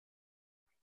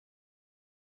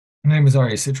My name is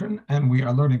Aryeh Citron, and we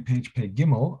are learning page Pei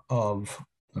Gimel of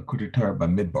Likkutei Torah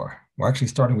Bamidbar. We're actually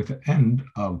starting with the end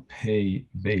of Pei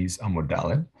Beis Amud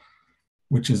Daled,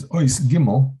 which is Ois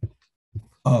Gimel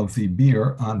of the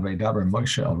beer on Veidaber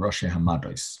Moshe El Rosh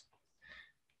Hamados.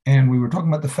 And we were talking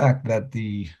about the fact that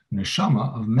the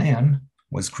neshama of man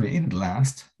was created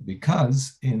last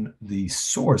because in the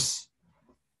source,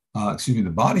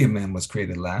 the body of man was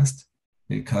created last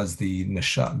because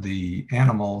the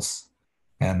animals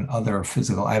and other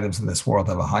physical items in this world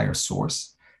have a higher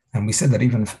source. And we said that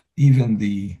even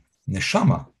the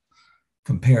neshama,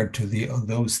 compared to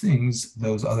those things,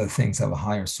 those other things have a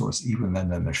higher source even than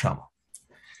the neshama.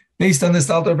 Based on this,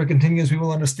 the Alter Rebbe continues, we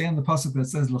will understand the pasuk that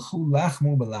says, "L'chu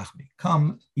lachmu b'lachmi,"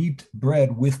 come eat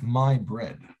bread with my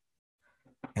bread.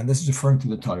 And this is referring to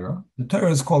the Torah. The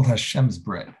Torah is called Hashem's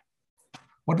bread.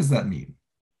 What does that mean?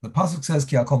 The pasuk says,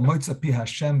 "Ki hakol moitza pi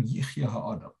Hashem yichya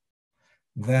ha'adam,"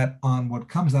 that on what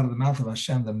comes out of the mouth of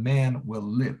Hashem, the man will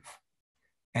live.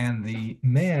 And the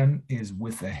man is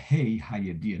with a hey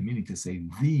hayadiyah, meaning to say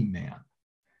the man.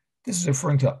 This is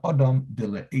referring to Adam de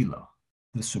Le'ela,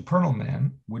 the supernal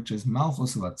man, which is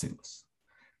Malchus of Atzilus.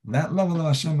 That level of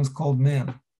Hashem is called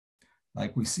man,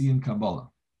 like we see in Kabbalah.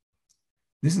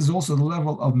 This is also the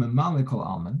level of Memale Kol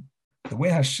Alman, the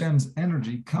way Hashem's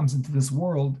energy comes into this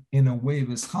world in a way of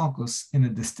Ischalkus in a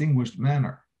distinguished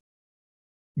manner.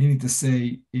 Meaning to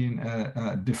say in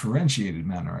a differentiated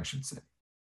manner, I should say.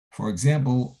 For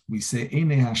example, we say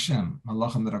Einei Hashem,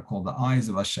 malachim that are called the eyes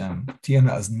of Hashem.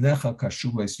 Tiana aznecha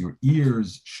kashuves, your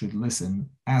ears should listen.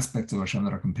 Aspects of Hashem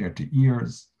that are compared to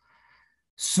ears.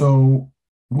 So,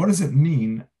 what does it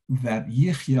mean that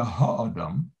Yichya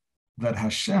ha'adam, that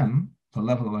Hashem, the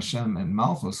level of Hashem and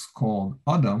Malchus called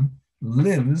Adam,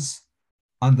 lives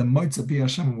on the moitza pi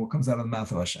Hashem, what comes out of the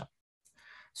mouth of Hashem?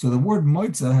 So the word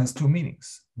moitza has two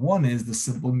meanings. One is the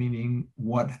simple meaning,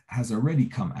 what has already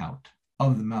come out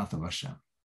of the mouth of Hashem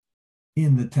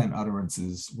in the 10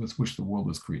 utterances with which the world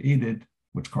was created,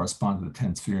 which correspond to the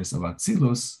 10 spheres of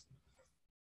Atzilus,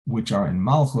 which are in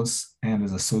Malchus and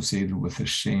is associated with the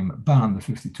Shem Ban, the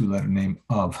 52-letter name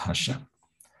of Hashem.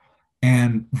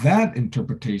 And that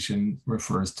interpretation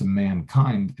refers to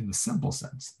mankind in the simple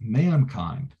sense.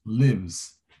 Mankind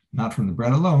lives not from the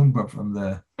bread alone, but from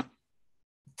the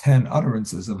 10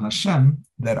 utterances of Hashem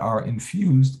that are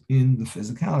infused in the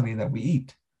physicality that we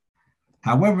eat.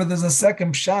 However, there's a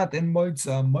second pshat in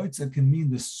moitza. Moitza can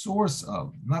mean the source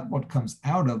of, not what comes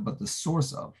out of, but the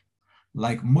source of.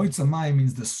 Like moitza mai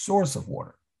means the source of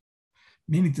water.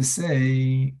 Meaning to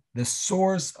say, the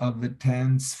source of the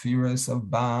 10 spheres of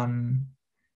Ban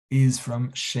is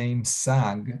from Shem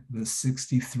Sag, the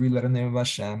 63-letter name of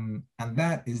Hashem, and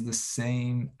that is the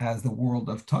same as the world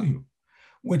of Tohu,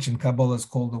 which in Kabbalah is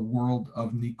called the world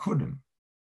of Nikudim.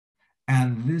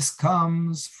 And this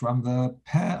comes from the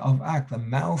peh of Ak, the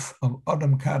mouth of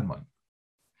Adam Kadmon.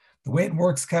 The way it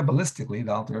works Kabbalistically,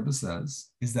 the Alter Rebbe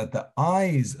says, is that the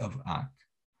eyes of Ak,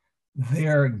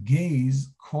 their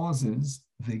gaze causes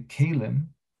the kalim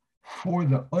for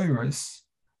the oiris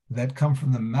that come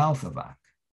from the mouth of Ak.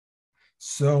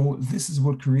 So this is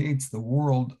what creates the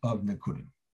world of Nikudim.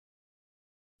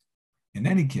 In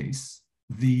any case,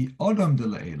 the Adam de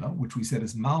Le'ela, which we said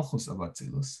is Malchus of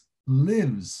Atzilus,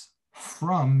 lives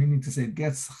from, meaning to say it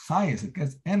gets chayas, it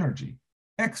gets energy,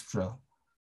 extra,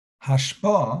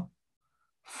 hashpa,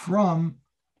 from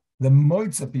the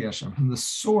moitza pi Hashem, from the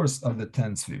source of the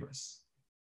 10 spheres.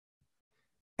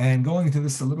 And going into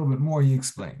this a little bit more, he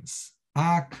explains,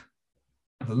 Ak,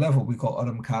 the level we call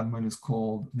Adam Kadmon, is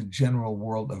called the general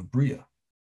world of Bria.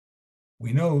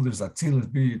 We know there's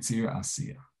Atzilus, Bir, Yitzir,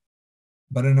 Asiya.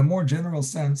 But in a more general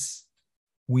sense,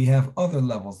 we have other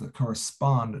levels that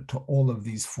correspond to all of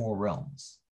these four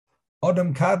realms.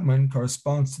 Adam Kadmon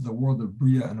corresponds to the world of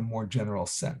Bria in a more general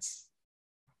sense.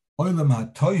 Olam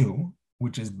HaTohu,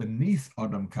 which is beneath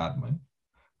Adam Kadmon,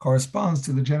 corresponds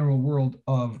to the general world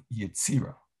of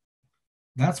Yetzirah.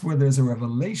 That's where there's a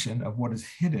revelation of what is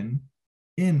hidden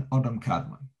in Adam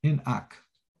Kadmon, in Ak.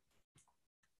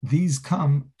 These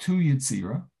come to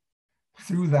Yetzirah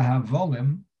through the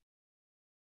Havolim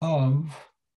of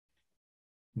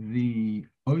the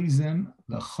oizen,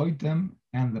 the choitem,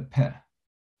 and the peh.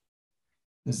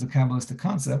 This is a Kabbalistic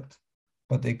concept,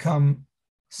 but they come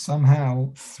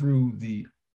somehow through the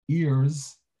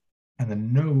ears and the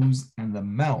nose and the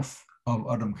mouth of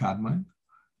Adam Kadmon.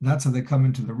 That's how they come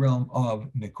into the realm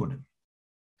of Nikudim.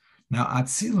 Now,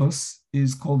 Atzilus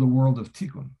is called the world of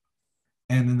Tikkun.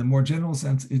 And in the more general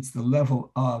sense, it's the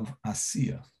level of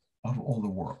Asiya, of all the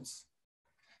worlds.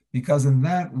 Because in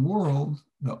that world,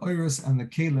 the oiris and the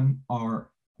kalim are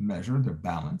measured, they're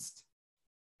balanced.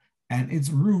 and its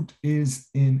root is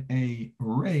in a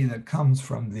ray that comes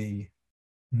from the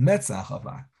metzach of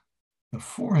Ak, the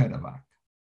forehead of Ak.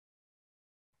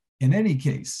 In any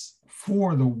case,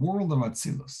 for the world of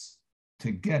Atzilus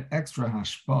to get extra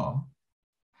hashpah,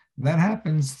 that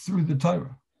happens through the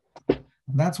Torah. And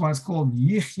that's why it's called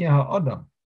Yichya Ha'adam,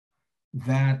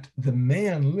 that the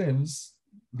man lives,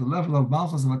 the level of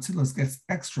Malchus of Atzilus gets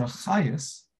extra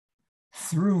chayas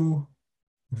through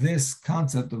this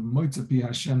concept of Moitza Pi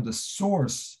Hashem, the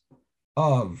source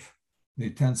of the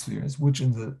 10 spheres, which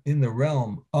in the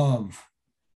realm of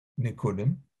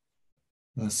Nikudim,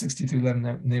 the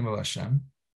 63-letter name of Hashem,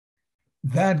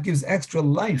 that gives extra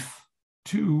life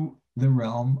to the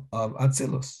realm of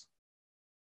Atzilus.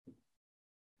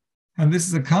 And this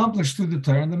is accomplished through the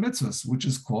Torah and the mitzvahs, which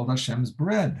is called Hashem's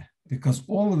bread, because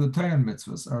all of the Torah and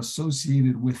mitzvahs are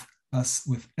associated with us,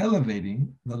 with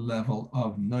elevating the level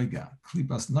of noiga,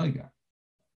 klipas noiga,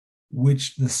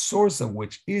 which the source of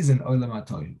which is in olam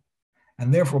hatohu.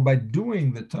 And therefore, by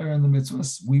doing the Torah and the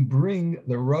mitzvahs, we bring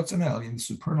the Ratzon Elyon, the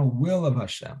supernal will of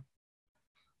Hashem,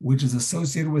 which is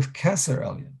associated with Keser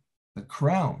Elyon, the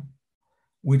crown,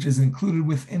 which is included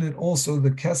within it also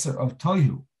the Keser of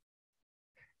Tohu.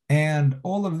 And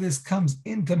all of this comes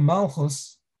into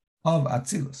Malchus of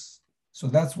Atzilus. So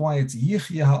that's why it's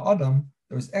Yichya Ha'adam.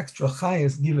 There's extra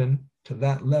chayas given to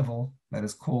that level that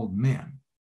is called man.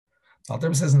 So Alter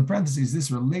Rebbe says in the parentheses,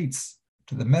 this relates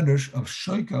to the medrash of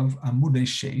Shoikav Amudei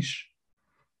Sheish.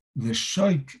 The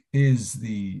Shoik is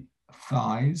the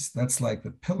thighs. That's like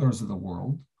the pillars of the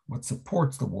world. What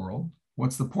supports the world.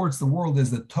 What supports the world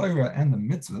is the Torah and the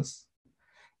mitzvahs.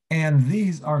 And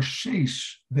these are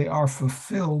sheish. They are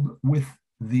fulfilled with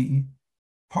the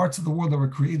parts of the world that were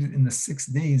created in the 6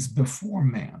 days before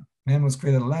man. Man was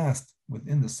created last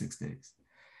within the 6 days.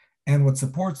 And what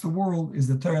supports the world is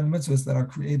the Torah and the mitzvahs that are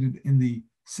created in the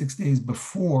 6 days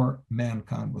before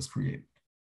mankind was created.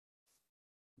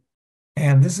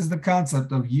 And this is the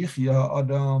concept of Yichya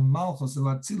Adam Malchus of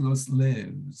Atzilus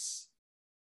lives.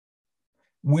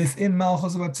 Within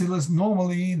Malchus of Atzilus,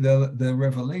 normally the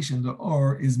revelation, the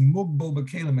Or, is mugbal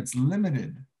b'kelim. It's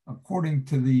limited according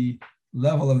to the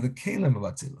level of the kelim of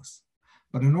Atzilus.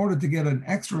 But in order to get an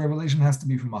extra revelation, it has to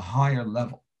be from a higher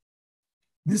level.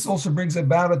 This also brings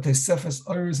about a tesefes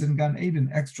oris in Gan Eden,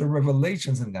 extra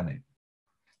revelations in Gan Eden.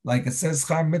 Like it says,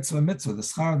 schar mitzvah mitzvah. The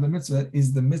schar of the mitzvah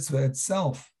is the mitzvah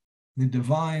itself, the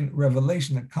divine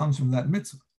revelation that comes from that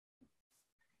mitzvah.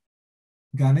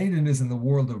 Gan Eden is in the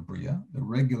world of Bria, the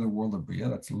regular world of Bria,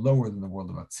 that's lower than the world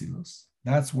of Atzilus.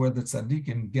 That's where the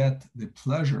tzaddikim get the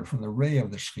pleasure from the ray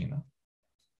of the Shekhinah.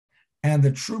 And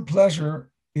the true pleasure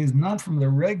is not from the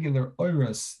regular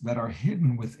oiras that are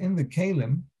hidden within the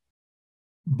kelim,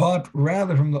 but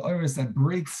rather from the oiras that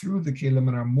break through the kelim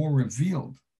and are more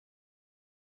revealed.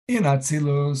 In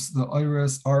Atzilus, the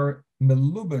oiras are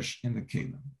melubash in the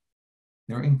kelim.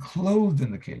 They're enclosed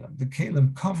in the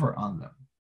kelim cover on them.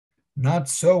 Not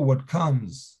so what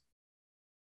comes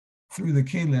through the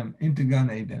kelim into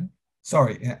Gan Eden.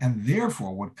 And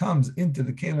therefore what comes into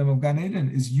the kelim of Gan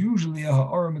Eden is usually a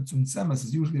ha'ora mitzumtzemes,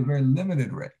 is usually a very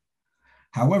limited ray.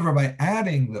 However, by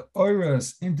adding the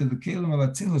oiras into the kelim of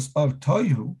Atzilus of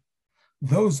Tohu,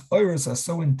 those oiras are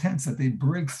so intense that they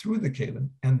break through the kelim,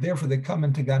 and therefore they come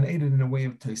into Gan Eden in a way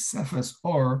of tosefes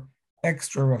or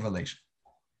extra revelation.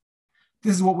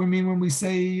 This is what we mean when we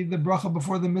say the bracha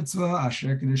before the mitzvah,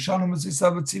 Asher Kedeshanu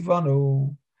Mitzvah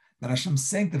Tzivanu, that Hashem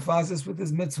sanctifies us with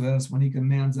his mitzvahs when he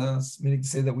commands us, meaning to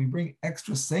say that we bring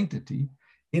extra sanctity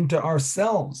into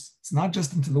ourselves. It's not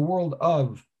just into the world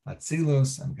of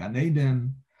Atzilus and Gan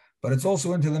Eden, but it's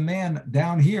also into the man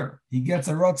down here. He gets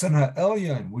a Ratzon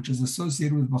Ha'elyon, which is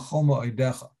associated with B'chol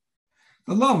Ma'odecha.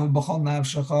 The love of B'chol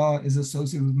Nafshecha is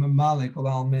associated with Memale Kol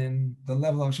Almin, the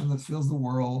level of Hashem that fills the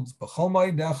world. B'chol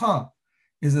Ma'odecha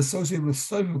is associated with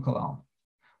Soivu Kol Almin,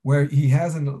 where he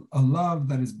has a love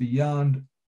that is beyond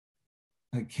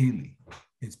a keli.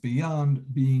 It's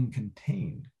beyond being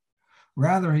contained.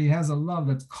 Rather, he has a love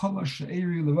that's kol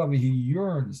she'eri levavi. He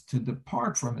yearns to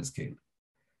depart from his keli,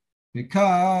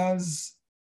 because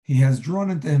he has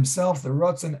drawn into himself the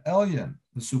Ratzon Elyon,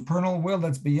 the supernal will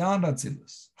that's beyond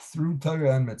Atzilus, through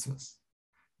Torah and mitzvahs.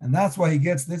 And that's why he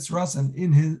gets this Ratzon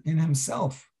in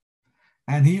himself.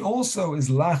 And he also is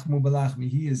lachmu b'lachmi.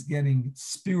 He is getting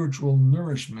spiritual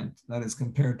nourishment that is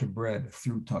compared to bread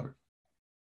through Torah.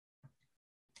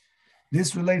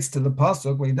 This relates to the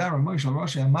pasuk Vayidara Moshe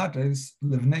Roshei Matos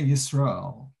Livnei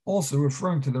Yisrael, also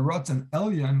referring to the Ratzon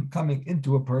Elyon coming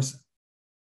into a person.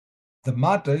 The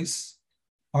Matos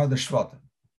are the Shvatim.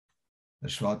 The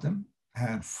Shvatim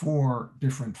had 4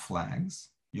 different flags.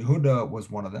 Yehuda was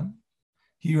one of them.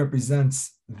 He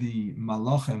represents the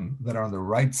malachim that are on the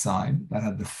right side, that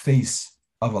had the face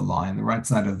of a lion, the right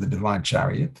side of the divine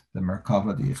chariot, the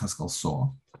Merkava, the Yechezkel saw.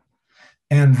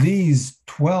 And these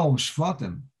 12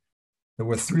 shvatim, there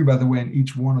were 3, by the way, in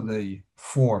each one of the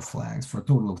 4 flags, for a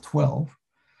total of 12.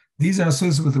 These are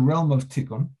associated with the realm of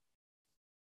Tikkun.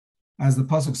 As the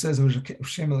Pasuk says,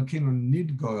 Shem Elokeinu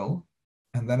Nidgoel,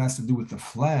 and that has to do with the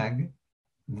flag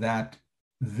that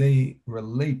they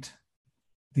relate,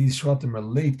 these shvatim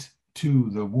relate to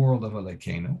the world of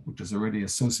Elokeinu, which is already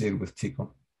associated with Tikkun.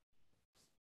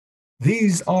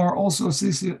 These are also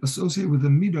associated with the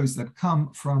midos that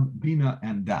come from Bina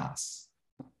and Das.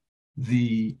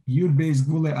 The Yud Beis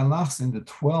Gule Alachs in the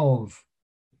 12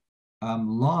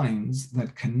 lines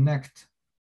that connect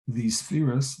these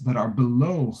spheres that are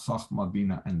below Chachma,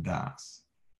 Bina, and Das.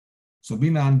 So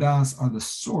Bina and Das are the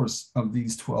source of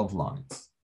these 12 lines.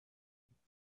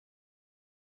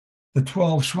 The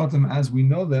 12 Shvatim, as we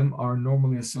know them, are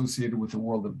normally associated with the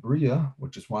world of Bria,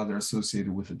 which is why they're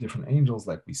associated with the different angels,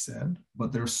 like we said,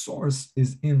 but their source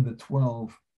is in the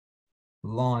 12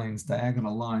 lines,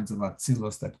 diagonal lines of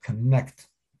Atzilos that connect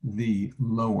the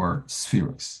lower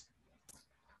spheres.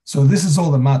 So this is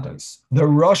all the Matos. The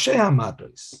Roshei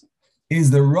HaMatos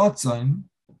is the Ratzon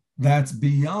that's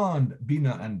beyond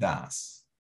Bina and Das.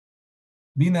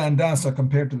 Bina and Das are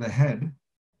compared to the head,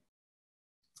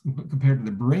 compared to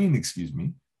the brain,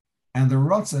 and the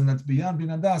Ratzon that's beyond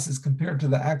Bina and Das is compared to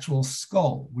the actual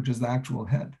skull, which is the actual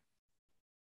head.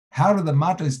 How do the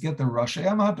Matos get the Roshei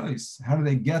HaMatos? How do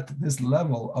they get this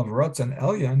level of Ratzon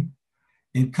Elyon?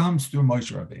 It comes through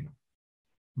Moshe Rabbeinu.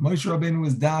 Moshe Rabbeinu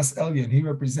is Das Elyon. He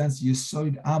represents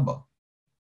Yesod Abba,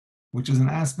 which is an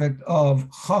aspect of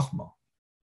Chachma.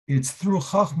 It's through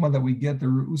Chachma that we get the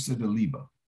Re'usa de Liba.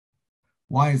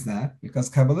 Why is that? Because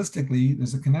Kabbalistically,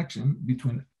 there's a connection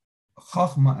between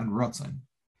Chachma and Ratzon.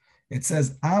 It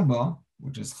says Abba,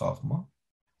 which is Chachma,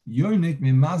 Yonik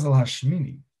Mimazal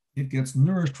Hashmini. It gets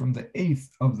nourished from the 8th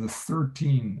of the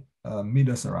 13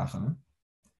 Midas Arachana.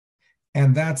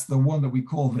 And that's the one that we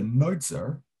call the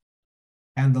Noitzer.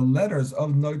 And the letters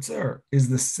of Noitzer is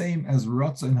the same as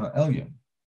Ratzon HaElyon.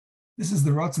 This is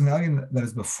the Ratzon HaElyon that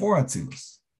is before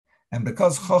Atzilus. And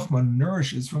because Chachma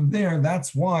nourishes from there,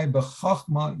 that's why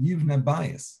B'Chachma Yivne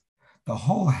Bayis. The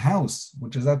whole house,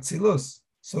 which is Atzilus,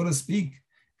 so to speak,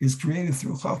 is created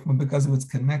through Chachma because of its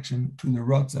connection to the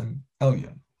Ratzon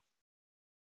Elyon.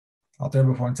 Alter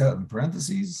Rebbe points out in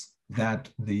parentheses that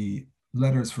the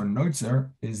letters for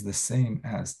Noitzer is the same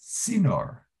as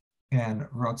Tzinor and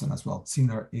Ratzon as well.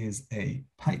 Tzinor is a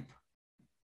pipe.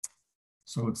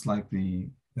 So it's like the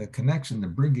connection, the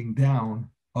bringing down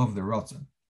of the Ratzon.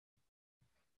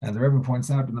 And the Rebbe points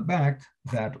out in the back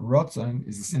that Ratzon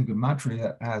is the same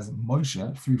gematria as Moshe,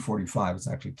 345. It's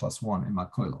actually +1 in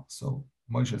Makoilo. So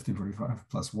Moshe is 345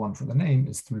 +1 for the name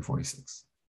is 346.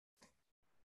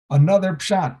 Another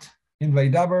pshat in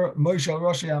Vaidaber Moshe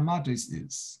Roshei HaMatos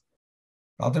is,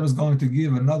 Alter is going to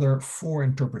give another 4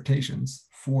 interpretations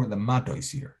for the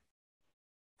Matos here.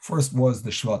 First was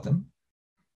the Shvatim.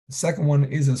 The second one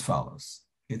is as follows.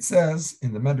 It says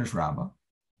in the Medrash Rabbah,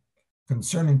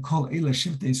 concerning Kol Eila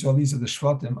Shivtei Yisrael, these are the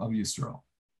Shvatim of Yisrael.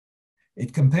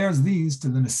 It compares these to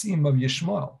the Nesiim of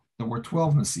Yishmael. There were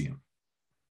 12 Nesiim.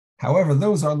 However,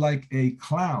 those are like a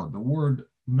cloud. The word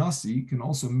Nasi can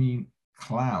also mean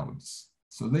clouds.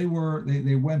 So they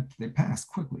passed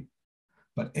quickly.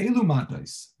 But Elu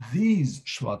Matos, these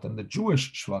Shvatim, the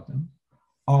Jewish Shvatim,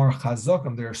 are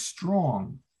Chazakim, they're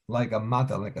strong like a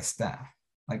mata, like a staff.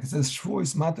 Like it says,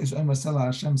 Shvuos Matos Omer Sela,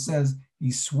 Hashem says,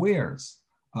 he swears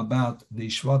about the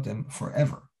Shvatim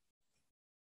forever.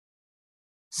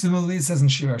 Similarly, it says in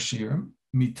Shir HaShirim,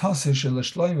 Mitase Shel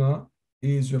Shloima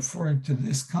is referring to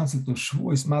this concept of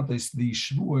Shvuos Matos, the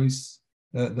Shvuos,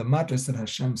 the Matos that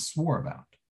Hashem swore about.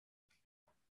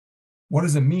 What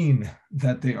does it mean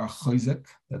that they are chayzik,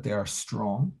 that they are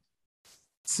strong?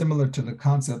 Similar to the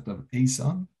concept of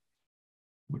Esan,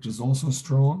 which is also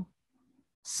strong.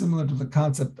 Similar to the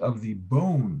concept of the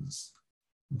bones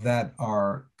that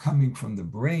are coming from the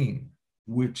brain,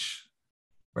 which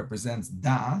represents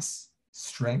das,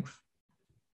 strength.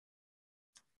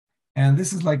 And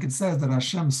this is like it says that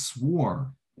Hashem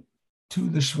swore to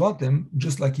the Shvatim,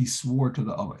 just like he swore to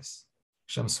the Avos.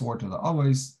 Hashem swore to the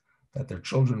Avos that their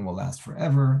children will last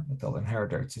forever, that they'll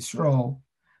inherit Eretz Yisrael.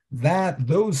 That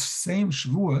those same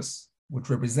Shavuos, which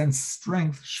represents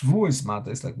strength, Shavuos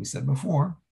Matos, like we said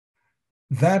before,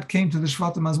 that came to the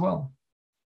Shvatim as well.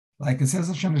 Like it says,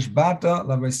 Hashem Nishbata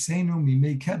Lavasenu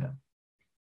Mimei Kedem.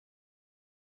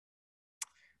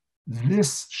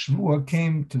 This Shavuot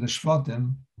came to the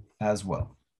Shvatim as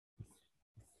well.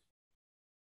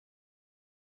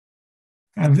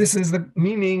 And this is the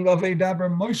meaning of Eidaber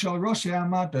Moshe al Rosh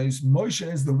Matos.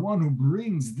 Moshe is the one who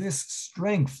brings this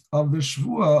strength of the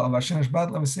Shvuah of Hashem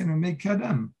Shbat Lavasenu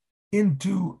Mekedem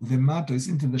into the Matos,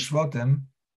 into the Shvatim,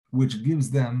 which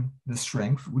gives them the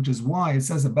strength, which is why it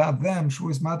says about them,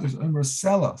 Shvuas Matos Omer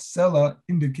Sela. Sela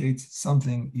indicates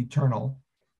something eternal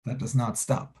that does not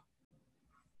stop.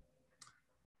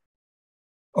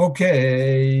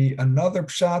 Okay, another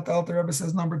pshat, Alter Rebbe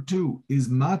says number 2, is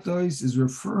Matos is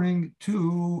referring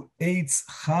to Eitz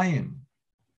Chaim,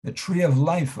 the tree of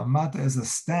life. A mata is a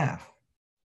staff,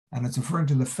 and it's referring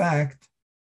to the fact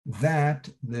that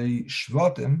the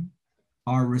Shvatim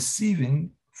are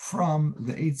receiving from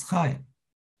the Eitz Chaim,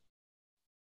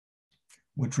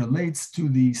 which relates to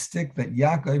the stick that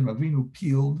Yaakov Avinu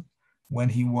peeled when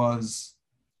he was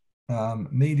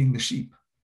mating the sheep.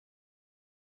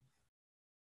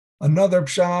 Another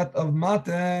pshat of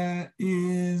mata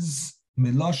is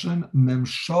milashon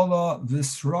memshala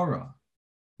visrara.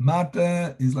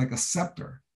 Mata is like a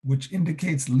scepter, which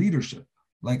indicates leadership,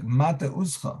 like mata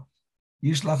uzcha,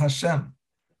 yishlach Hashem,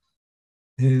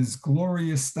 his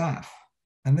glorious staff.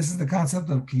 And this is the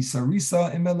concept of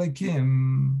kisarisa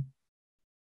imelekim.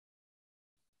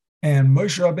 And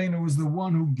Moshe Rabbeinu is the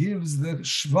one who gives the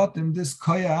shvatim this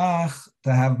koyach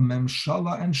to have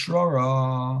memshala and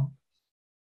shrara.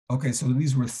 Okay, so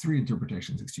these were 3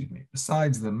 interpretations,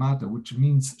 besides the mata, which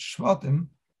means shvatim,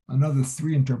 another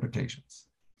 3 interpretations.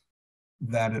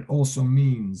 That it also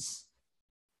means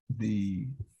the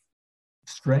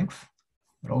strength,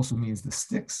 it also means the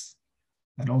sticks,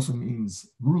 it also means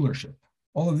rulership.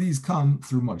 All of these come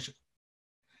through Moshe.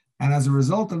 And as a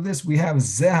result of this, we have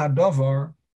Zeh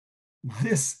HaDavar,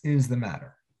 this is the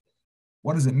matter.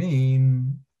 What does it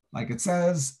mean? Like it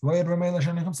says, these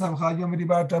words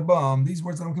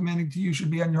that I'm commanding to you should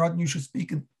be on your heart and you should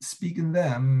speak in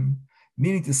them.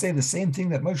 Meaning to say the same thing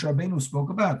that Moshe Rabbeinu spoke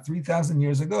about 3,000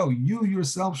 years ago. You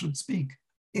yourself should speak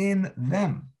in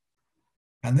them.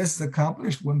 And this is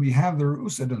accomplished when we have the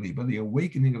Ru'usa Deliba, the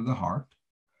awakening of the heart,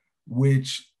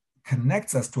 which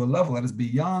connects us to a level that is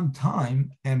beyond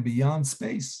time and beyond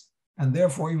space. And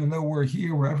therefore, even though we're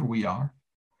here, wherever we are,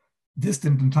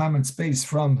 distant in time and space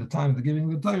from the time of the giving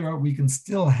of the Torah, we can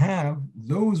still have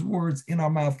those words in our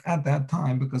mouth at that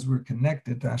time because we're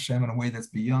connected to Hashem in a way that's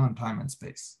beyond time and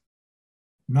space.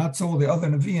 Not so the other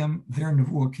Nevi'im, their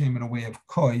Nevuah came in a way of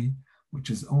Koi, which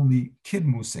is only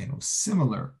Kidmusenu,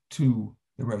 similar to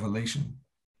the revelation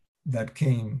that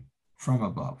came from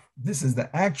above. This is the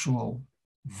actual,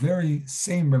 very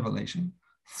same revelation.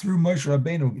 Through Moshe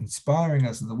Rabbeinu inspiring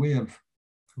us in the way of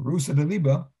Rusa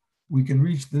Deliba, we can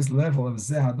reach this level of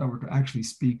Zeh HaDavar to actually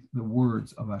speak the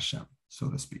words of Hashem, so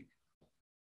to speak.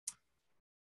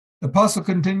 The pasuk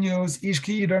continues, Ish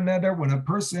ki yidar neder, when a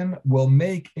person will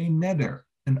make a neder,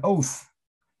 an oath.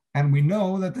 And we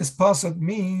know that this pasuk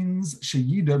means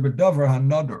sheyidar b'davar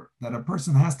hanadar, that a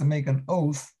person has to make an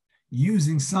oath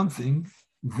using something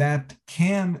that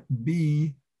can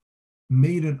be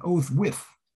made an oath with.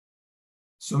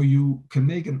 So you can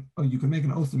make an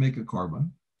oath to make a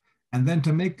korban. And then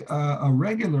to make a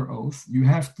regular oath, you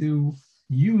have to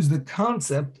use the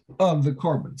concept of the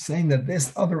korban, saying that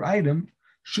this other item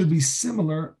should be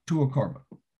similar to a korban.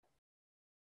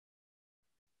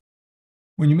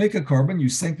 When you make a korban, you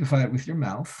sanctify it with your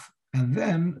mouth, and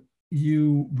then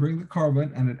you bring the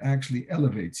korban and it actually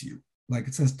elevates you. Like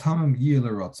it says, Tamam yeh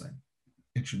l'rotzain.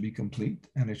 It should be complete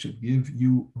and it should give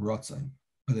you rotzain.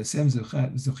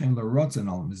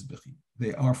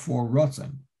 They are for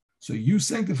rotzain. So you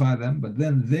sanctify them, but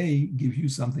then they give you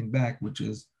something back, which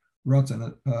is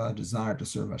ratzon, a desire to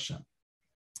serve Hashem.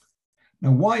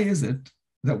 Now, why is it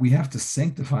that we have to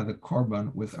sanctify the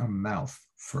korban with our mouth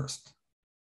first?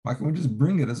 Why can't we just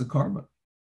bring it as a korban?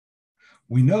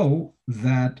 We know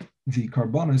that the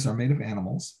korbanos are made of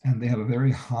animals, and they have a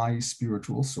very high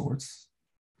spiritual source.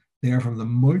 They are from the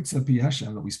Moitza Pi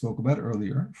Hashem that we spoke about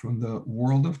earlier, from the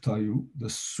world of Tayu, the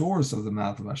source of the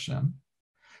mouth of Hashem.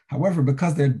 However,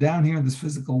 because they're down here in this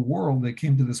physical world, they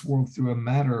came to this world through a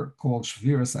matter called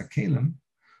Shviras HaKelim.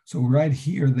 So right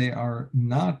here, they are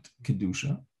not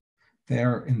Kedusha. They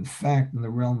are, in fact, in the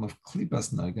realm of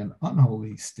Klipas Nog, an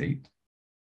unholy state.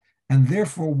 And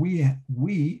therefore,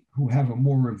 we who have a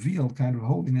more revealed kind of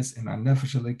holiness in our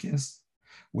Nefesh Elekis,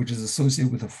 which is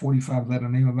associated with a 45-letter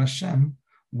name of Hashem,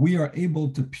 we are able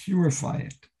to purify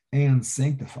it and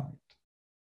sanctify it.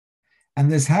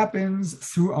 And this happens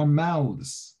through our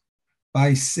mouths.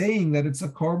 By saying that it's a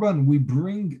korban, we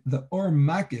bring the or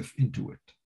makif into it.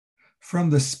 From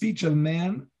the speech of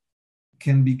man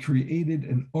can be created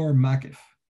an or makif.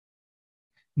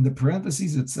 In the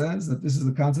parentheses, it says that this is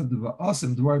the concept of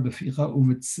asim dwar beficha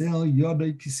uvitzel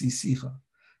yodei kisisicha.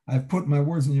 I've put my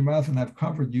words in your mouth and I've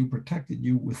covered you, protected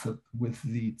you with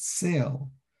the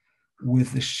tzel,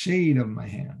 with the shade of my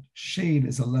hand. Shade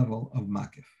is a level of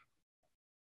makif.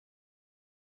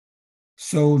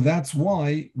 So that's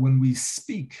why when we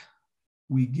speak,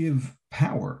 we give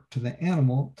power to the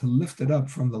animal to lift it up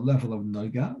from the level of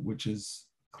noiga, which is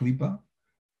klipa,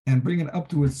 and bring it up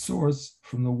to its source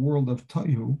from the world of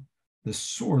tohu, the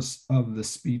source of the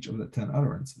speech of the 10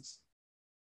 utterances.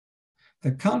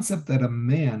 The concept that a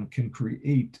man can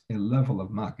create a level of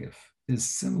makif is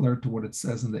similar to what it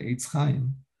says in the Eitz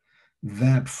Chaim,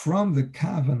 that from the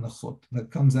kav and the chut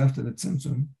that comes after the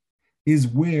tzimtzum is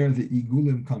where the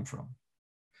igulim come from.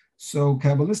 So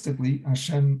Kabbalistically,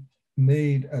 Hashem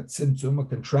made a tzimtzum, a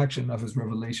contraction of his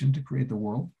revelation to create the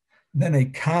world. Then a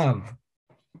kav,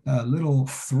 a little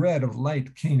thread of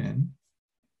light came in.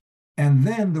 And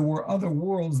then there were other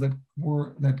worlds that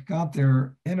got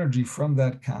their energy from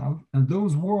that kav, and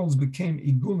those worlds became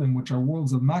igulim, which are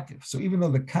worlds of makif. So even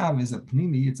though the kav is a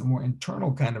pnimi, it's a more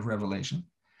internal kind of revelation.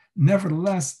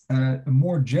 Nevertheless, a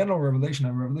more general revelation,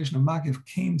 a revelation of makif,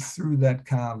 came through that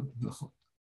kav.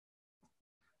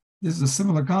 This is a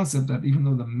similar concept that even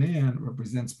though the man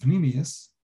represents pnimius,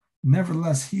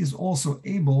 nevertheless he is also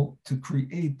able to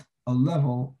create a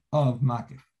level of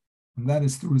makif. And that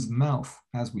is through his mouth,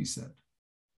 as we said.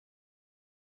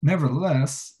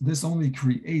 Nevertheless, this only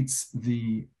creates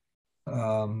the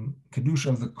kedusha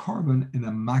of the carbon in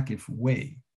a makif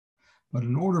way. But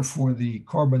in order for the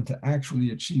carbon to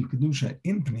actually achieve kedusha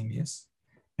in pnimius,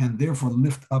 and therefore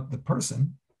lift up the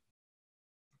person,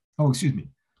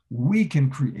 we can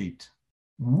create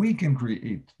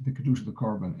the kedusha of the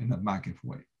carbon in a makif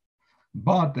way.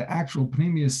 But the actual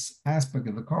pnimius aspect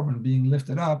of the carbon being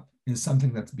lifted up is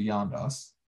something that's beyond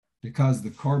us, because the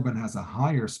carbon has a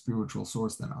higher spiritual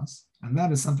source than us. And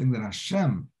that is something that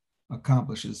Hashem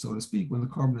accomplishes, so to speak, when the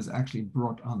carbon is actually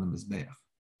brought on the Mizbeach.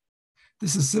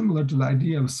 This is similar to the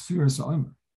idea of Sfiras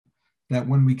Omer, that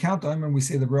when we count Omer and we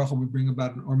say the bracha, we bring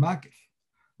about an Or Makif.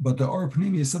 But the Or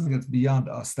Pnimi is something that's beyond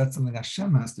us. That's something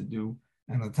Hashem has to do.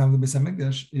 And at the time of the Beis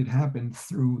HaMikdash, it happened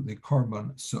through the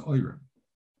carbon Se'orim.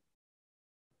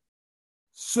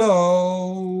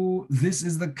 So this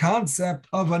is the concept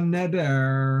of a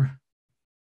neder.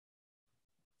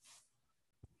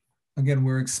 Again,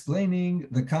 we're explaining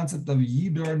the concept of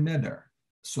yidor neder.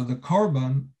 So the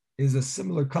carbon is a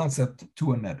similar concept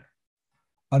to a neder.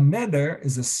 A neder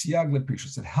is a siyag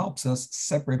leprishus. It helps us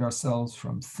separate ourselves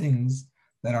from things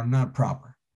that are not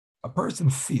proper. A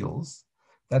person feels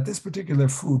that this particular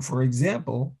food, for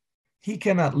example, he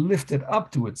cannot lift it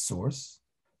up to its source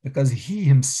because he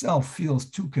himself feels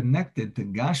too connected to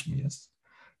Gashmias.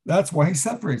 That's why he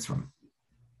separates from it.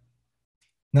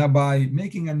 Now, by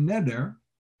making a neder,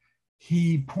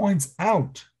 he points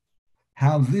out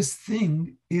how this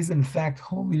thing is in fact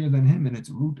holier than him in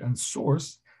its root and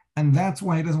source, and that's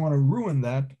why he doesn't want to ruin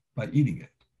that by eating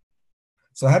it.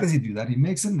 So how does he do that? He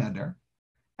makes a neder,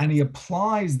 and he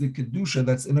applies the kedusha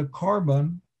that's in a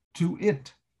carbon to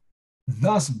it,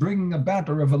 thus bringing about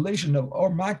a revelation of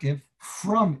Or Makif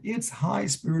from its high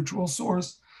spiritual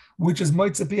source, which is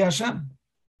Motzei Pi Hashem.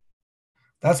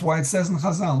 That's why it says in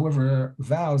Chazal, whoever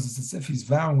vows, it's as if he's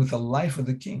vowing with the life of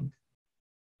the king,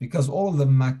 because all of the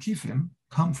makifim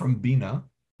come from Bina,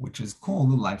 which is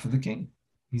called the life of the king.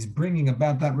 He's bringing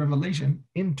about that revelation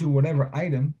into whatever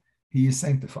item he is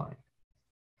sanctifying.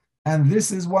 And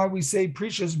this is why we say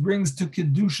Parshas brings to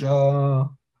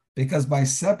Kedusha, because by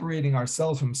separating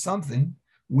ourselves from something,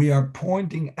 we are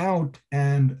pointing out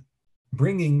and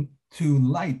bringing to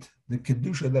light the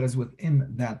Kedusha that is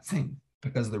within that thing.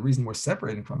 Because the reason we're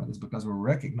separating from it is because we're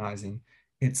recognizing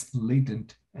its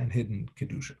latent and hidden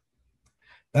Kedusha.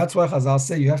 That's why Chazal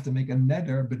say you have to make a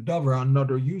neder b'davar on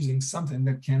neder using something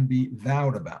that can be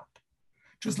vowed about.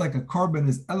 Just like a carbon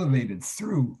is elevated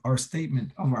through our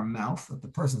statement of our mouth, that the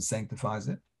person sanctifies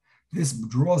it, this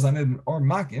draws on it an Or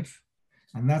Makif,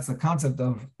 and that's the concept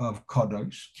of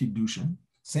Kadosh, Kiddushin.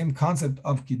 Same concept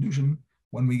of Kiddushin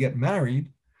when we get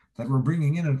married, that we're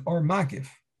bringing in an Or Makif.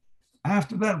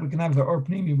 After that, we can have the Or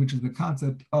Pnimi, which is the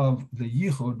concept of the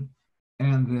Yichud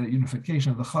and the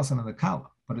unification of the Chassan and the Kala.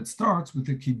 But it starts with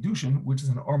the Kiddushin, which is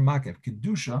an Or Makif.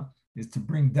 Kiddusha is to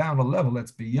bring down a level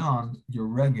that's beyond your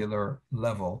regular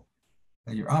level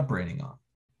that you're operating on.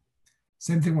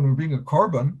 Same thing when we bring a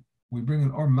carbon, we bring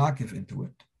an Or Makif into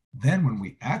it. Then when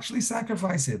we actually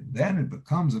sacrifice it, then it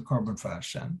becomes a carbon for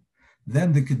Hashem.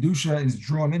 Then the Kedusha is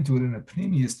drawn into it in a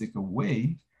pneumistic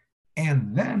way,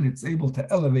 and then it's able to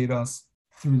elevate us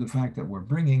through the fact that we're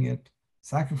bringing it,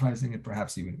 sacrificing it,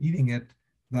 perhaps even eating it,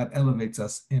 that elevates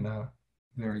us in a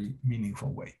very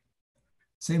meaningful way.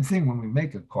 Same thing when we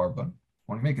make a korban,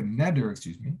 when we make a neder,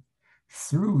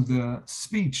 through the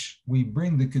speech, we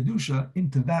bring the kedusha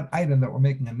into that item that we're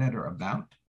making a neder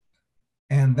about,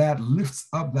 and that lifts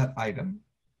up that item.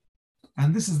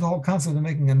 And this is the whole concept of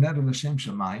making a neder l'shem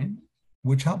shamayim,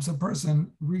 which helps a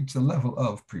person reach the level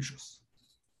of precious.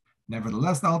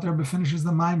 Nevertheless, the Alter Rebbe finishes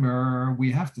the mimer.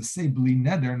 We have to say bli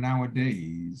neder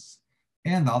nowadays.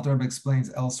 And the Alter Rebbe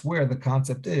explains elsewhere the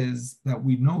concept is that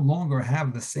we no longer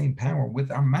have the same power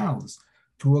with our mouths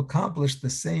to accomplish the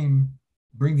same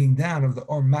bringing down of the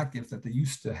or makif that they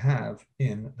used to have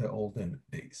in the olden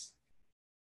days.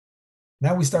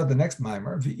 Now we start the next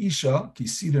mimer. V'isha ki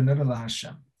siddur neder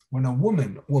laHashem. When a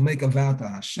woman will make a vow to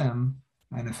Hashem,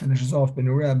 and it finishes off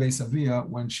Benurea Beis Avia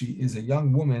when she is a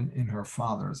young woman in her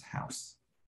father's house.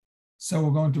 So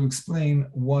we're going to explain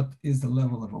what is the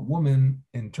level of a woman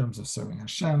in terms of serving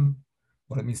Hashem,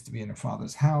 what it means to be in her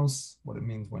father's house, what it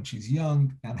means when she's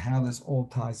young, and how this all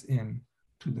ties in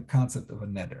to the concept of a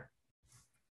neder.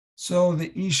 So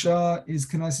the Isha is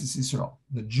Knesset Yisrael,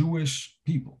 the Jewish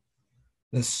people,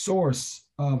 the source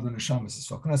of the Neshamas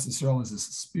Yisrael. Knesset Yisrael is a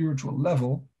spiritual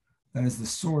level that is the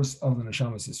source of the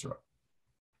Neshamas Yisrael.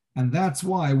 And that's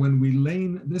why when we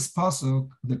lane this pasuk,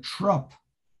 the trup,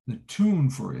 the tune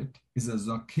for it, is a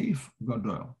zakif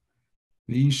gadol.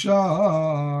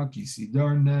 V'isha ki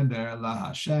siddur neder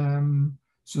laHashem.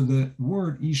 So the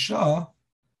word isha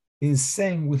is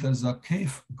sang with a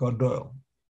zakif gadol.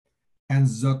 And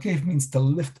zakif means to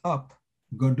lift up.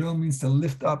 Gadol means to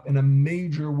lift up in a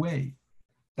major way.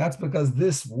 That's because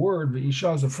this word,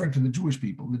 V'isha, is referring to the Jewish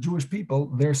people. The Jewish people,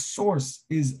 their source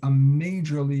is a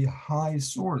majorly high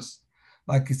source.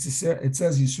 Like it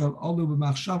says, Yisrael, Olu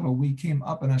b'machshava, we came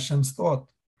up in Hashem's thought.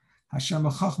 Hashem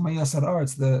chachma yasar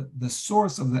aretz, the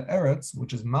source of the eretz,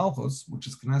 which is Malchus, which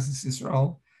is Knesset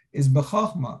Yisrael, is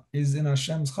b'chachma, is in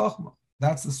Hashem's chachma.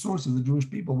 That's the source of the Jewish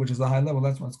people, which is a high level.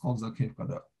 That's why it's called Zakif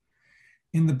Gadol.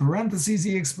 In the parentheses,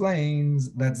 he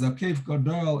explains that Zakif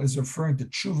Gadol is referring to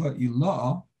Tshuva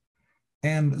Ilah,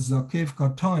 and Zakif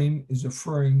Katoin is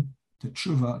referring to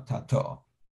Tshuva Tata.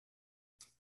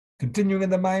 Continuing in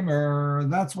the Maimer,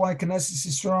 that's why Knesset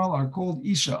Yisrael are called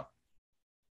Isha,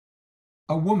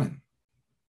 a woman.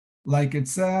 Like it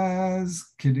says,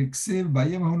 Kidiksiv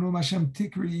Bayim Honum Hashem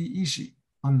Tikri Ishi.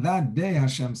 On that day,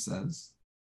 Hashem says,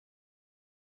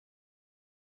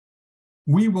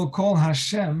 we will call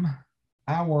Hashem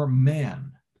our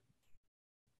man.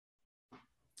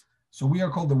 So we are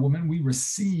called the woman, we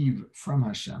receive from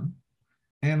Hashem,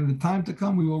 and in the time to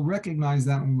come, we will recognize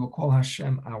that and we will call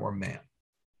Hashem our man.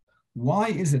 Why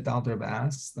is it, Alter Rebbe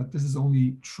asks, that this is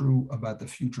only true about the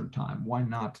future time? Why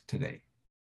not today?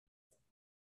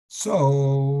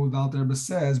 So the Alter Rebbe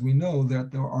says, we know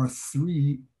that there are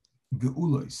three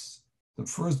geulos. The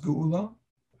first geula,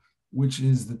 which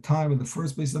is the time of the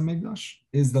first Beis HaMikdash,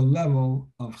 is the level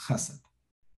of chesed.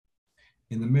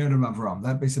 In the merit of Avram.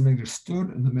 That Beis HaMikdash stood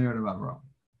in the merit of Avram.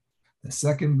 The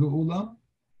second Geula,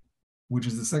 which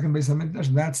is the second Beis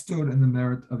HaMikdash, that stood in the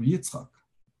merit of Yitzchak.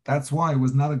 That's why it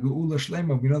was not a Geula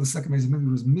Shlema. We know the second Beis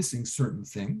HaMikdash was missing certain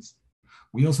things.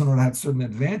 We also know it had certain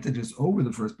advantages over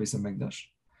the first Beis HaMikdash,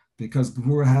 because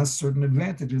Gevurah has certain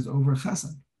advantages over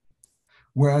Chesed.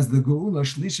 Whereas the Geula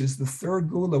Shlishis, the third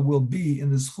Geula, will be in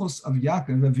the Schus of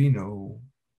Yaakov Avinu.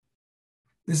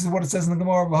 This is what it says in the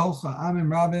Gemara, V'holcha Amim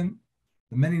Rabim.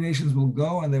 The many nations will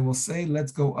go and they will say,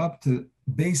 let's go up to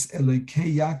Beis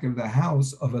Elikei Yaakov, the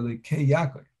house of Elikei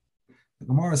Yaakov. The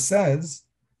Gemara says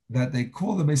that they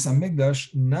call the Beis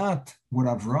HaMikdash not what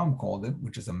Avram called it,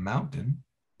 which is a mountain,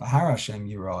 Bahar Hashem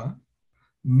Yirah,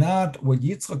 not what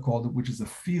Yitzchak called it, which is a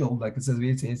field, like it says,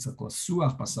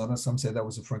 some say that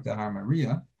was referring to Har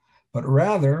Maria, but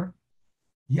rather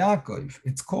Yaakov.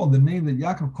 It's called the name that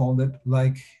Yaakov called it,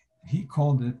 like he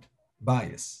called it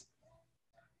Bias.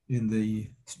 In the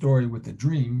story with the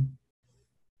dream,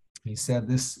 he said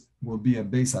this will be a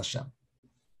Beis Hashem.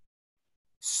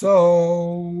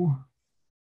 So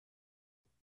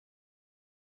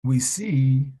we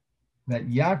see that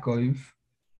Yaakov,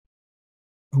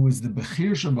 who is the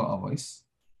Bechir Shaba'avos,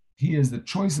 he is the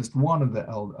choicest one of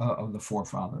the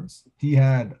forefathers. He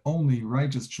had only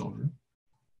righteous children.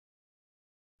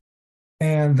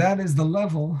 And that is the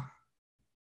level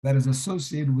that is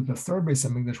associated with the third Beis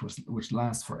HaMikdash, which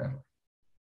lasts forever.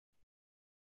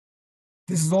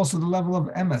 This is also the level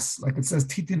of emes, like it says,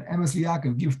 Titin emes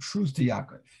Yaakov, give truth to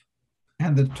Yaakov.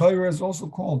 And the Torah is also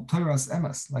called Torah's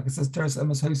emes, like it says, Torah's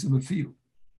emes haisu b'fiu.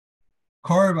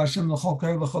 Karev Hashem l'chol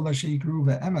karev l'chol ha'sheikru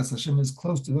ve'emes. Hashem is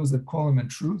close to those that call him in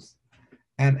truth,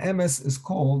 and emes is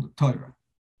called Torah.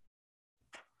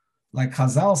 Like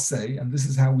Chazal say, and this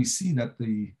is how we see that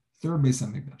the third Beis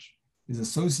Hamikdash is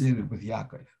associated with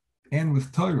Yaakov and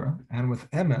with Torah and with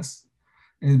Emes,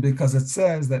 is because it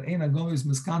says that Ein Golius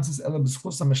Miskansis Ela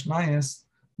B'Schus HaMishnayos,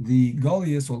 the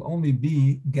Golius will only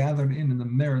be gathered in the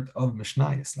merit of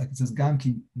Mishnayos. Like it says, Gam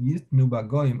ki yitnu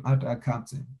ba'goyim at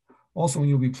akatzim. Also, when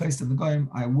you'll be placed in the goyim,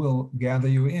 I will gather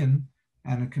you in,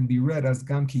 and it can be read as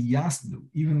Gam ki yasnu.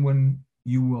 Even when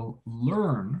you will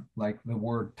learn, like the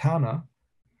word Tana,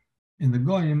 in the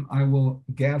goyim, I will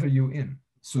gather you in.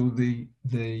 So the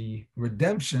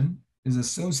redemption is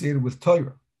associated with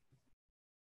Torah.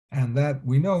 And that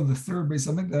we know the third Beis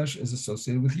Hamikdash is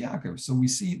associated with Yaakov. So we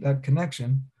see that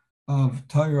connection of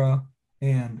Torah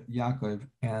and Yaakov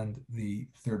and the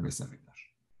third Beis Hamikdash.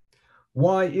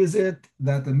 Why is it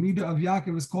that the Midah of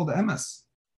Yaakov is called Emes?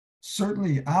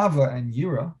 Certainly Ava and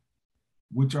Yira,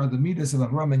 which are the Midas of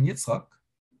Avraham and Yitzchak,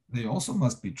 they also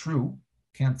must be true.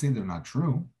 Can't say they're not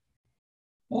true.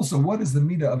 Also, what is the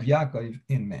Midah of Yaakov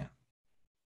in man?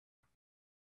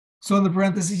 So in the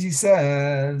parentheses, he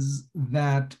says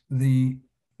that the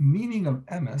meaning of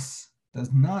emes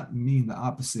does not mean the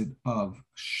opposite of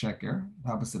sheker,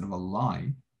 the opposite of a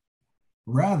lie.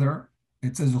 Rather,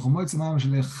 it says,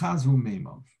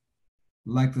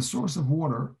 like the source of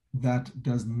water that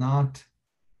does not,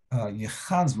 that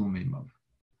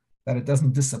it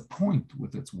doesn't disappoint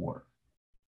with its water.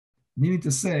 Meaning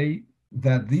to say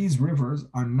that these rivers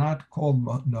are not called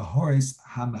nahoris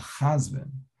hamechazvin,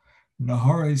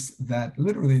 naharis that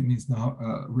literally means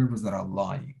rivers that are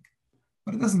lying.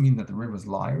 But it doesn't mean that the rivers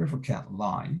lie. A river can't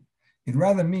lie. It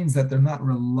rather means that they're not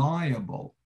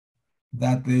reliable,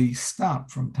 that they stop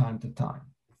from time to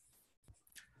time.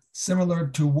 Similar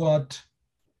to what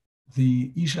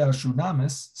the Isha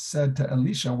Shunamis said to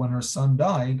Elisha when her son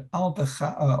died,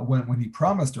 when he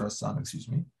promised her a son,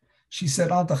 she said,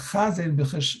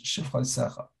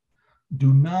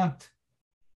 do not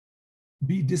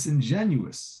be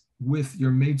disingenuous with your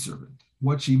maidservant.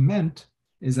 What she meant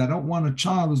is, I don't want a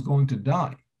child who's going to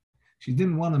die. She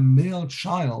didn't want a male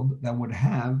child that would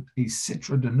have a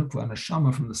sitra denukva, and a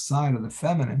shama from the side of the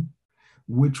feminine,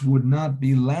 which would not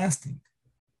be lasting.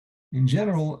 In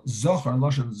general, zohar,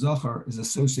 lashon zohar, is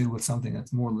associated with something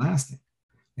that's more lasting.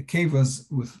 The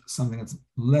kevas with something that's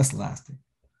less lasting.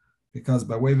 Because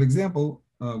by way of example,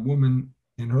 a woman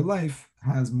in her life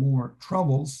has more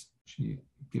troubles. She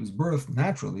gives birth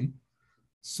naturally.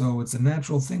 So it's a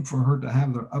natural thing for her to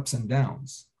have their ups and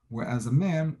downs. Whereas a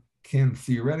man can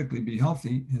theoretically be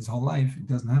healthy his whole life. He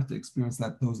doesn't have to experience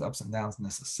those ups and downs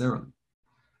necessarily.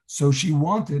 So she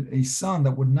wanted a son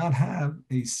that would not have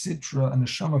a sitra and a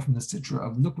shama from the sitra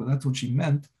of nukva. That's what she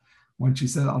meant when she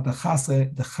said, of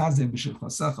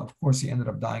course, he ended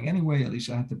up dying anyway.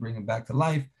 Elisha had to bring him back to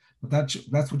life. But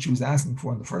that's what she was asking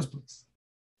for in the first place.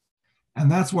 And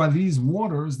that's why these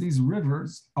waters, these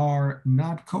rivers, are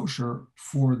not kosher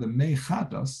for the mei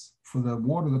chatas, for the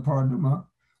water of the paraduma,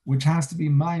 which has to be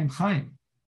mayim chaim.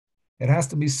 It has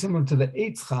to be similar to the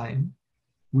eitz chaim,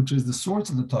 which is the source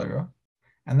of the Torah,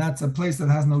 and that's a place that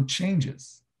has no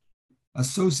changes,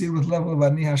 associated with level of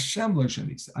ani Hashem lo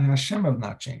shanis. I Hashem have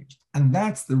not changed, and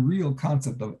that's the real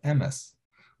concept of emes,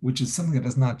 which is something that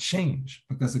does not change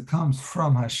because it comes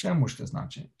from Hashem, which does not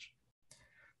change.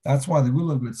 That's why the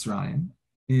Geula of Mitzrayim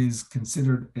is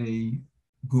considered a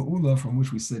Geula from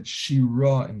which we said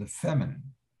Shira in the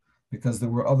feminine, because there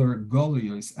were other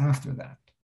Goliyos after that.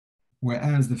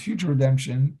 Whereas the future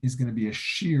redemption is going to be a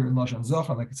Shir in Lashon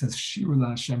Zohar, like it says Shir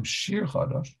LaHashem Shir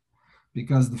Chadash,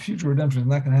 because the future redemption is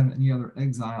not going to have any other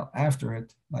exile after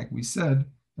it. Like we said,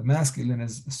 the masculine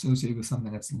is associated with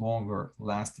something that's longer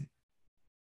lasting.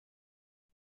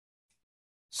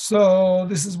 So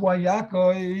this is why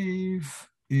Yaakov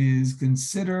is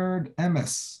considered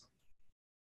emes.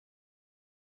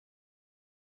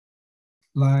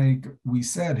 Like we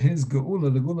said, his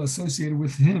geula, the geula associated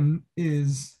with him,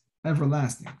 is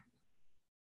everlasting.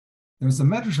 There's a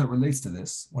medrash that relates to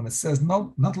this when it says,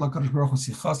 "Not lakadosh baruch hu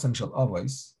sichasan shel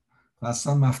avos,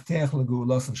 v'asan mafteach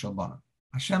legeulasan shel banim."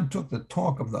 Hashem took the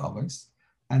talk of the avos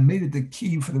and made it the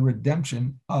key for the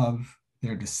redemption of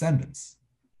their descendants.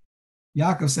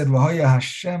 Yaakov said, "V'haya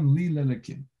Hashem li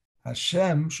lelekim."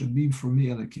 Hashem should be for me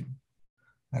Elikim.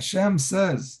 Hashem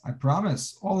says, I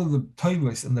promise, all of the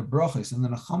toivos and the brachos and the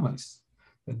nachamos,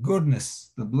 the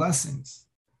goodness, the blessings,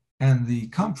 and the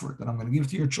comfort that I'm going to give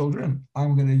to your children,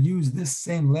 I'm going to use this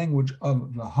same language of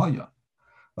v'haya.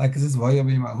 Like it says, v'haya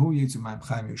b'yimahu yitzu ma'im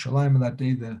chaim Yerushalayim, and that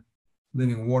day the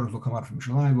living waters will come out from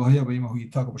Yerushalayim. V'haya b'yimahu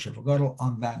yitakav b'shofar gadol.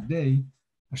 On that day,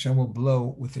 Hashem will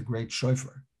blow with a great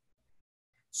shofar.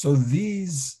 So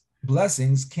these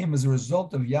blessings came as a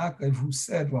result of Yaakov, who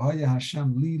said, "V'haya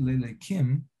Hashem li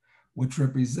lelekim," which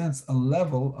represents a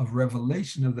level of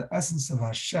revelation of the essence of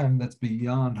Hashem that's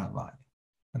beyond Havaya.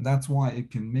 And that's why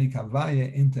it can make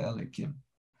Havaya into Elikim.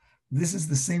 This is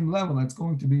the same level that's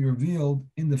going to be revealed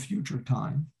in the future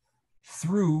time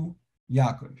through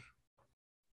Yaakov.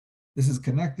 This is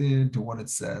connected to what it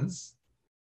says,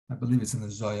 I believe it's in the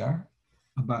Zohar,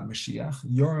 about Mashiach.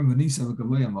 Yoram v'nisa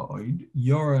v'gavoya ma'oid.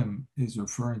 Yoram is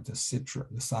referring to Citron,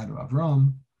 the side of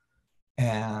Avram,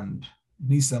 and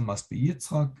Nisa must be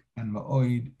Yitzchak, and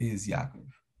Ma'oid is Yaakov.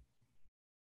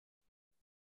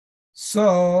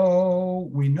 So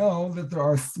we know that there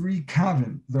are three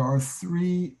kavim, there are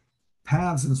three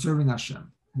paths in serving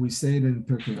Hashem. We say it in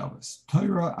Pirkei Avos: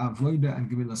 Torah, Avoda, and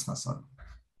Gemilas Chassadim.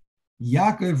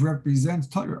 Yaakov represents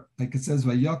Torah, like it says,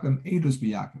 Vayakom Eidos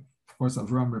b'Yaakov. Of course,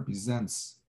 Avram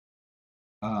represents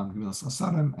Gemilas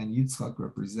Chassadim, and Yitzchak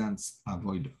represents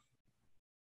Avoda.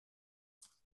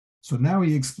 So now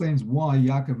he explains why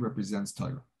Yaakov represents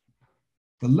Torah.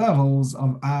 The levels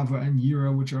of Ava and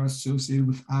Yira, which are associated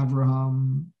with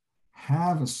Abraham,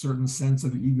 have a certain sense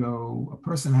of ego. A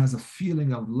person has a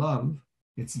feeling of love.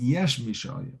 It's Yesh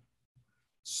Mishaya.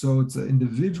 So it's an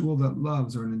individual that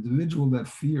loves or an individual that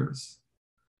fears.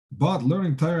 But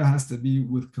learning Torah has to be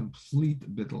with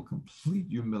complete bittul, complete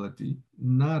humility,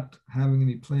 not having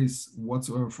any place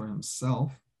whatsoever for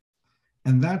himself.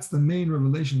 And that's the main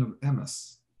revelation of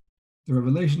Emes. The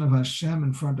revelation of Hashem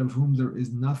in front of whom there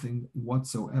is nothing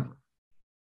whatsoever.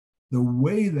 The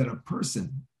way that a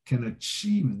person can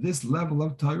achieve this level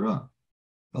of Torah,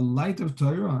 the light of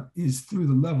Torah, is through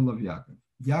the level of Yaakov.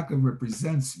 Yaakov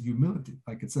represents humility.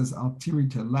 Like it says, Al Tiri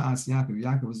Telas Yaakov.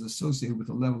 Yaakov is associated with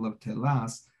the level of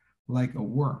Telas, like a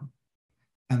worm.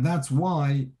 And that's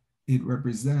why it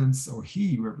represents, or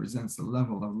he represents, the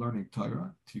level of learning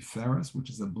Torah, Tiferes,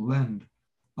 which is a blend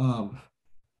of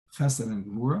Chesed and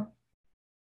Gvura.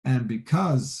 And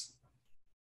because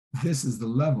this is the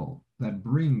level that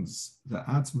brings the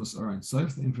Atzmos or Ein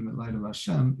Sof, the infinite light of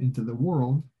Hashem, into the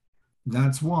world,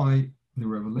 that's why the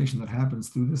revelation that happens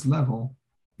through this level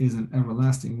is an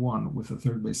everlasting one with a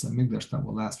third Beis Hamikdash that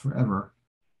will last forever.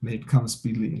 May it come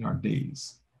speedily in our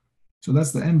days. So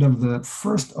that's the end of the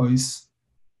first ois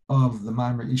of the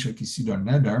Maimer Isha Kisidar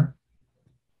Neder.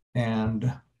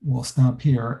 And we'll stop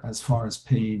here as far as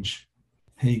page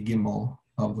Hey Gimel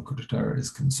of the Likkutei is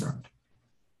concerned.